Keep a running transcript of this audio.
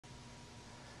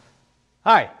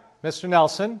Hi, Mr.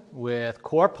 Nelson with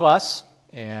Core Plus,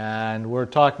 and we're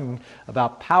talking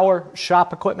about power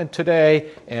shop equipment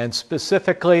today, and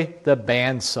specifically the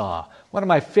bandsaw. One of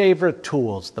my favorite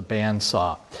tools, the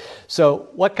bandsaw. So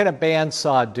what can a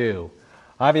bandsaw do?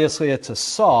 Obviously it's a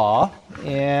saw,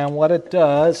 and what it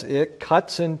does, it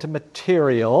cuts into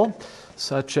material,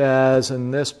 such as in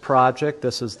this project.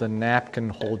 This is the napkin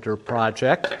holder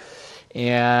project.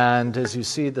 And as you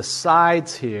see, the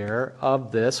sides here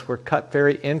of this were cut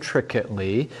very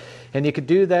intricately, and you could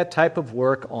do that type of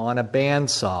work on a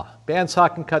bandsaw.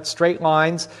 Bandsaw can cut straight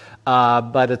lines,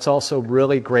 but it's also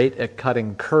really great at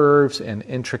cutting curves and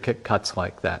intricate cuts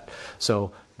like that.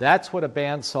 So that's what a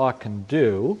bandsaw can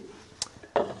do.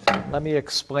 Let me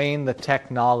explain the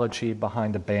technology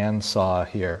behind a bandsaw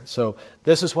here. So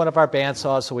this is one of our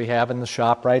bandsaws that we have in the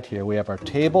shop right here. We have our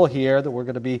table here that we're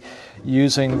going to be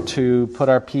using to put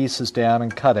our pieces down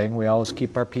and cutting. We always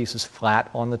keep our pieces flat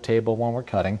on the table when we're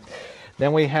cutting.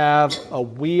 Then we have a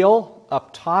wheel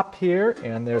up top here,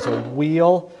 and there's a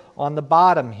wheel on the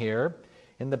bottom here.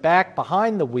 In the back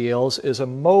behind the wheels is a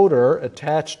motor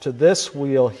attached to this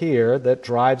wheel here that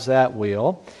drives that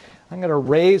wheel. I'm going to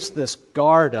raise this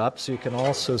guard up so you can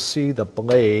also see the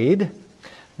blade.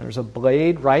 There's a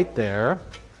blade right there.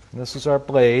 This is our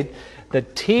blade. The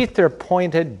teeth are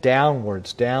pointed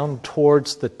downwards, down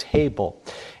towards the table.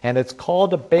 And it's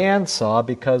called a bandsaw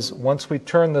because once we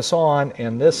turn this on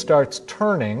and this starts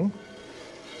turning,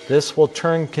 this will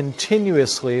turn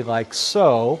continuously like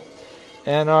so.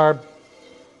 And our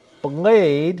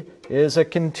blade is a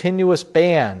continuous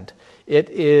band. It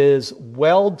is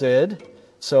welded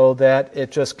so that it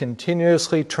just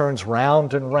continuously turns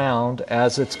round and round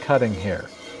as it's cutting here.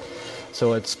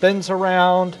 So it spins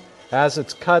around as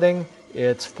it's cutting,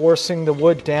 it's forcing the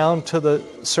wood down to the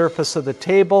surface of the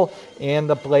table, and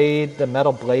the blade, the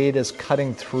metal blade, is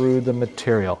cutting through the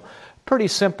material. Pretty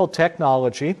simple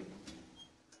technology.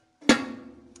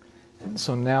 And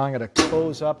so now I'm going to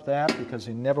close up that because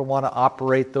you never want to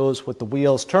operate those with the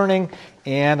wheels turning,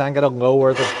 and I'm going to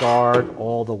lower the guard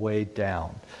all the way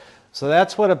down. So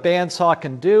that's what a bandsaw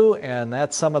can do, and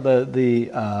that's some of that's how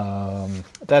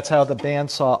the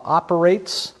bandsaw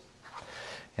operates.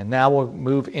 And now we'll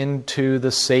move into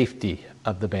the safety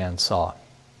of the bandsaw.